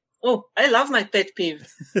Peeve. Oh, I love my pet Peeve.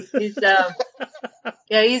 He's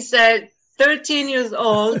 13 years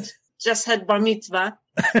old, just had bar mitzvah.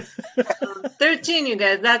 13, you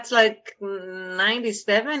guys, that's like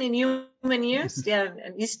 97 in human years. Yeah,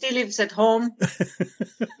 and he still lives at home.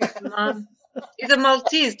 He's a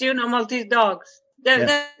Maltese. Do you know Maltese dogs?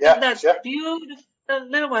 That's beautiful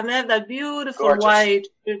little one. They have that beautiful white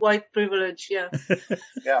privilege. Yeah.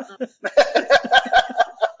 Yeah.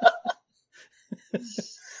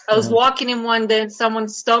 I was walking him one day and someone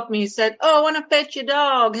stopped me. He said, "Oh, I want to pet your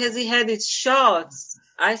dog. Has he had his shots?"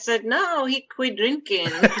 I said, "No, he quit drinking."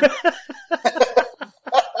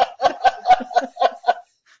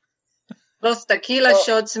 Those tequila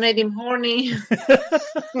shots made him horny.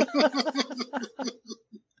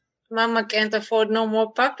 Mama can't afford no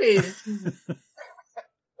more puppies.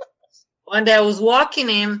 One day I was walking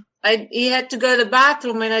him. He had to go to the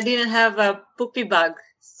bathroom and I didn't have a poopy bag.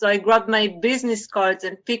 So I grabbed my business cards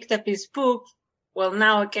and picked up his poop. Well,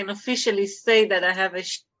 now I can officially say that I have a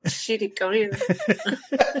shitty career.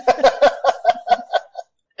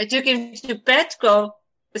 I took him to Petco.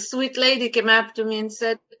 A sweet lady came up to me and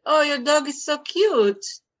said, "Oh, your dog is so cute.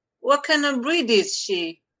 What kind of breed is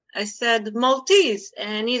she?" I said, "Maltese,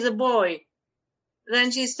 and he's a boy."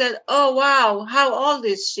 Then she said, "Oh, wow, how old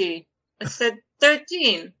is she?" I said,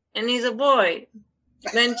 13, and he's a boy.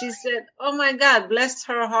 Then she said, "Oh my God, bless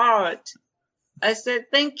her heart." I said,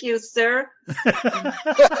 "Thank you, sir."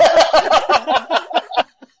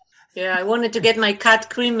 Yeah, I wanted to get my cat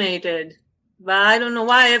cremated, but I don't know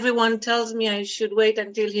why everyone tells me I should wait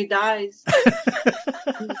until he dies.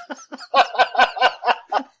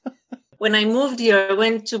 When I moved here, I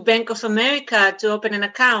went to Bank of America to open an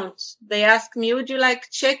account. They asked me, "Would you like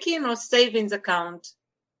checking or savings account?"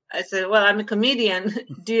 I said, "Well, I'm a comedian.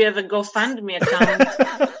 Do you have a GoFundMe account?"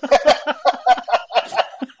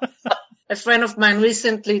 A friend of mine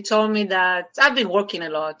recently told me that I've been working a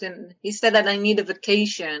lot, and he said that I need a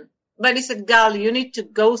vacation. But he said, "Gali, you need to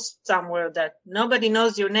go somewhere that nobody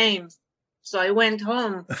knows your name." So I went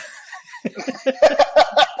home.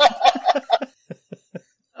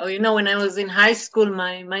 Oh, you know, when I was in high school,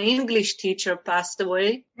 my English teacher passed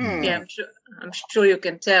away. Yeah, I'm sure you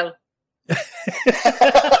can tell.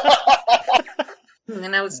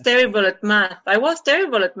 And I was terrible at math. I was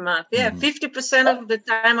terrible at math. Yeah, 50% of the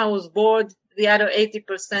time I was bored. The other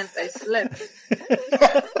 80% I slept.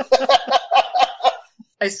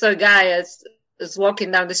 I saw a guy as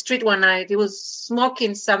walking down the street one night. He was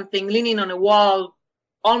smoking something, leaning on a wall,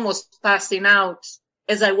 almost passing out.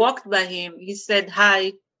 As I walked by him, he said,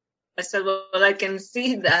 "Hi." I said, "Well, I can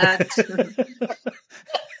see that."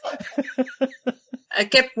 I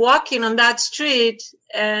kept walking on that street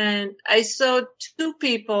and I saw two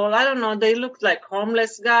people. I don't know. They looked like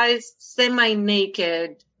homeless guys,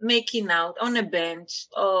 semi-naked, making out on a bench.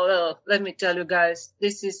 Oh, let me tell you guys,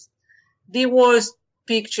 this is the worst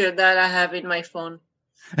picture that I have in my phone.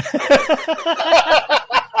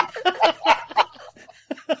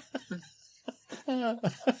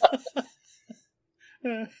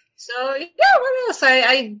 So, yeah, what else?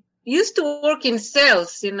 I used to work in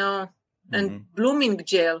sales, you know, and blooming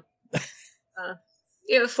gel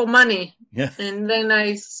for money. Yeah. And then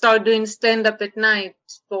I started doing stand-up at night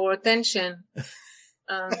for attention.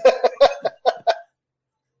 I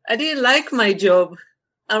didn't like my job.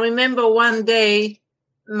 I remember one day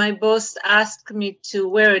my boss asked me to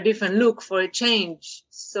wear a different look for a change.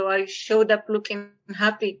 So I showed up looking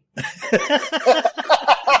happy.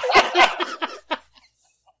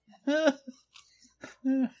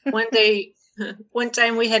 One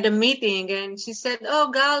time we had a meeting and she said,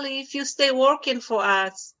 "Oh, Gali, if you stay working for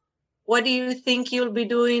us, what do you think you'll be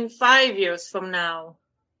doing 5 years from now?"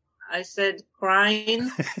 I said, "Crying."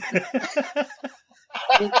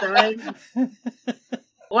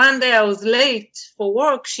 One day I was late for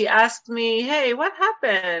work. She asked me, "Hey, what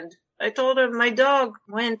happened?" I told her my dog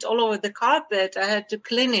went all over the carpet. I had to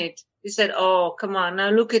clean it. She said, "Oh, come on, now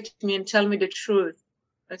look at me and tell me the truth."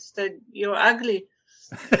 I said, "You're ugly."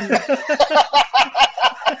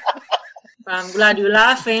 I'm glad you're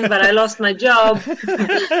laughing, but I lost my job.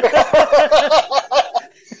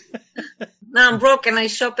 Now I'm broke and I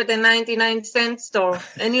shop at a 99-cent store.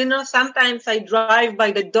 And you know, sometimes I drive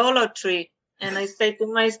by the Dollar Tree and I say to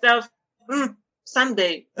myself,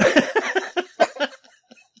 someday.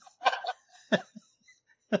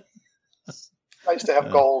 Nice to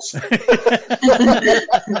have goals.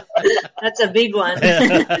 That's a big one.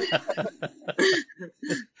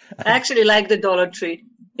 I actually like the Dollar Tree.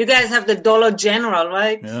 You guys have the Dollar General,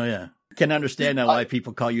 right? Oh, yeah. I can understand now why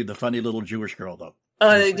people call you the funny little Jewish girl, though.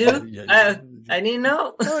 Oh, they do? I didn't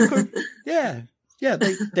know. Yeah. Yeah,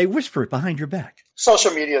 they whisper it behind your back.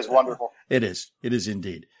 Social media is wonderful. It is. It is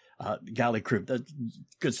indeed. Gali Kroup,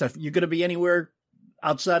 good stuff. You going to be anywhere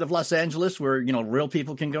outside of Los Angeles where, you know, real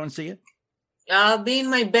people can go and see it? I'll be in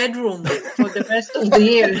my bedroom for the rest of the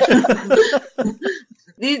year.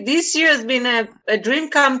 This year has been a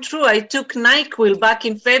dream come true. I took NyQuil back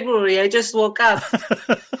in February. I just woke up.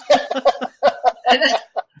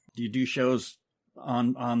 Do you do shows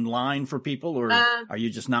online for people, or are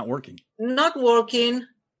you just not working? Not working.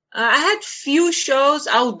 I had few shows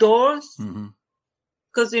outdoors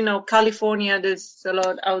because, you know, California, there's a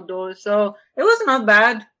lot outdoors. So it was not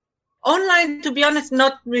bad. Online, to be honest,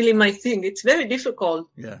 not really my thing. It's very difficult.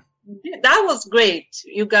 Yeah. That was great.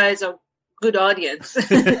 You guys are good audience.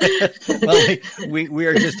 Well, we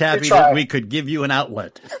are just happy that we could give you an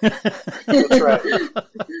outlet. That's right.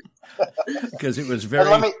 Because it was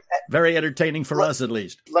very entertaining for us, at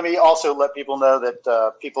least. Let me also let people know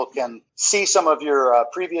that people can see some of your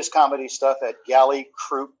previous comedy stuff at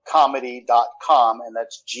GaliKroupComedy.com, and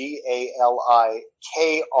that's GaliKroup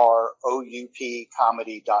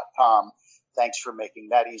comedy.com. Thanks for making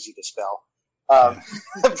that easy to spell. But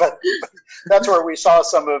that's where we saw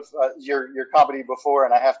some of your comedy before,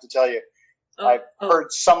 and I have to tell you, I've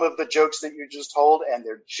heard some of the jokes that you just told, and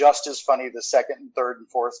they're just as funny the second and third and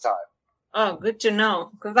fourth time. Oh, good to know,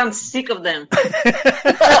 because I'm sick of them.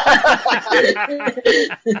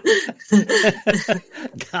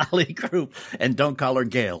 Gali Kroup, and don't call her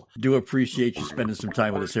Gail. Do appreciate you spending some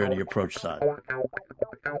time with us here on The Approach Shot.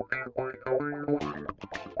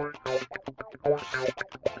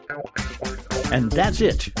 And that's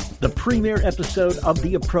it, the premiere episode of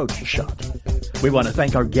The Approach Shot. We want to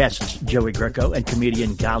thank our guests, Joey Greco and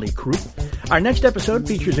comedian Gali Kroup. Our next episode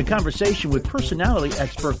features a conversation with personality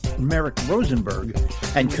expert Merrick Rosenberg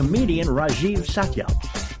and comedian Rajiv Satyal.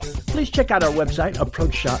 Please check out our website,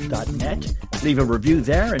 approachshot.net. Leave a review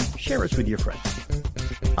there and share us with your friends.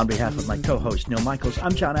 On behalf of my co-host, Neil Michaels,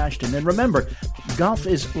 I'm John Ashton. And remember, golf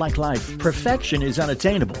is like life. Perfection is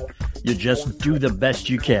unattainable. You just do the best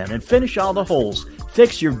you can and finish all the holes,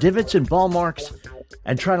 fix your divots and ball marks,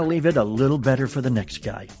 and try to leave it a little better for the next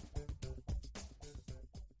guy.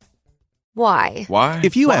 Why?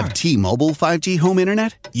 If you have T-Mobile 5G home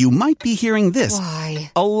internet, you might be hearing this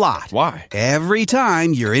a lot. Why? Every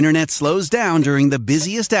time your internet slows down during the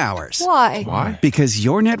busiest hours. Why? Because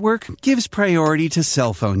your network gives priority to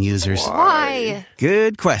cell phone users. Why?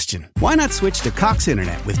 Good question. Why not switch to Cox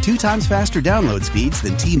Internet with 2 times faster download speeds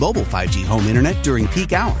than T-Mobile 5G home internet during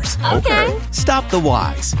peak hours? Okay. Stop the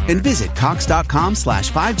whys and visit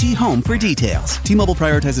cox.com/5G home for details. T-Mobile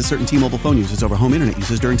prioritizes certain T-Mobile phone users over home internet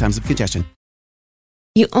users during times of congestion.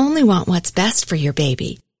 You only want what's best for your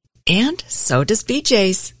baby. And so does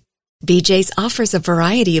BJ's. BJ's offers a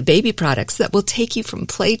variety of baby products that will take you from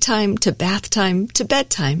playtime to bath time to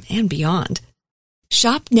bedtime and beyond.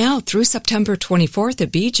 Shop now through September 24th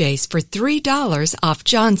at BJ's for $3 off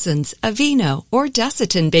Johnson's, Aveeno, or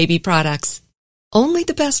Desitin baby products. Only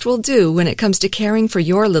the best will do when it comes to caring for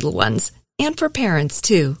your little ones, and for parents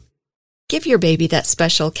too. Give your baby that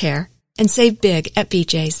special care and save big at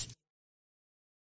BJ's.